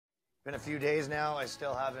Been a few days now. I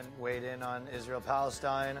still haven't weighed in on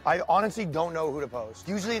Israel-Palestine. I honestly don't know who to post.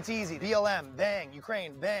 Usually it's easy. BLM, bang.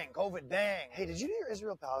 Ukraine, bang. COVID, bang. Hey, did you do your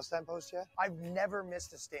Israel-Palestine post yet? I've never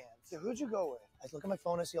missed a stand. So who'd you go with? I look at my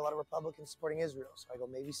phone, I see a lot of Republicans supporting Israel. So I go,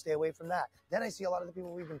 maybe stay away from that. Then I see a lot of the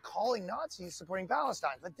people we've been calling Nazis supporting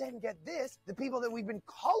Palestine. But then get this, the people that we've been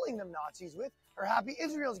calling them Nazis with are happy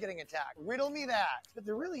Israel's getting attacked. Riddle me that. But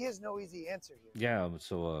there really is no easy answer here. Yeah,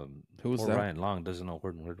 so Who's poor that? Ryan Long doesn't know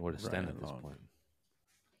where to stand Ryan at this Long. point.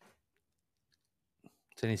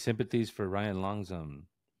 Is any sympathies for Ryan Long's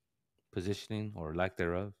positioning or lack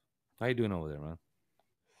thereof? How you doing over there, man?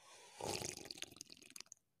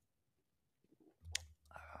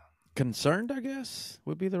 Concerned, I guess,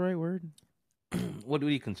 would be the right word. What are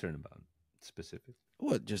you concerned about specific?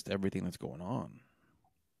 Well, just everything that's going on,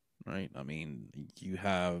 right? I mean,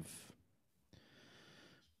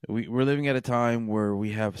 we're living at a time where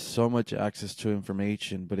we have so much access to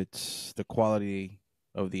information, but it's the quality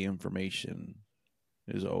of the information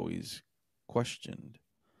is always questioned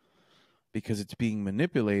because it's being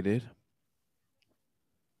manipulated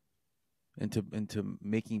into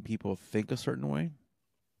making people think a certain way.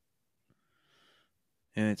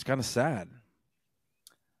 And it's kind of sad,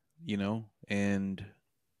 and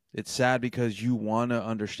it's sad because you want to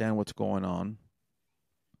understand what's going on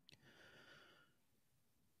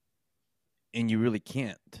and you really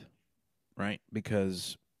can't, right?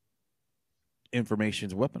 Because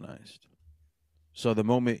information's weaponized. So the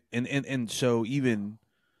moment, and so even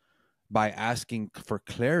by asking for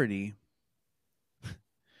clarity,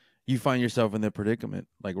 you find yourself in the predicament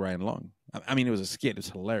like Ryan Long. I mean, it was a skit. It's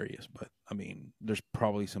hilarious. But, I mean, there's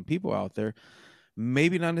probably some people out there.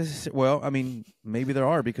 Maybe not necessarily. Well, I mean, maybe there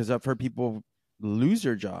are because I've heard people lose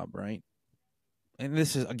their job, right? And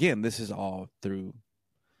this is all through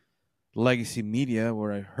legacy media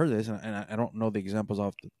where I heard this. And I don't know the examples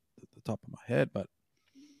off the top of my head. But,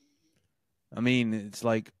 I mean, it's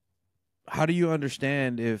like, how do you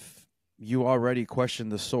understand if you already question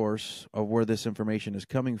the source of where this information is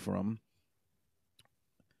coming from?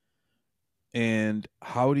 And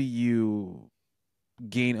how do you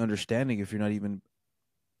gain understanding if you're not even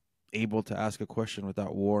able to ask a question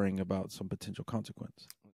without worrying about some potential consequence?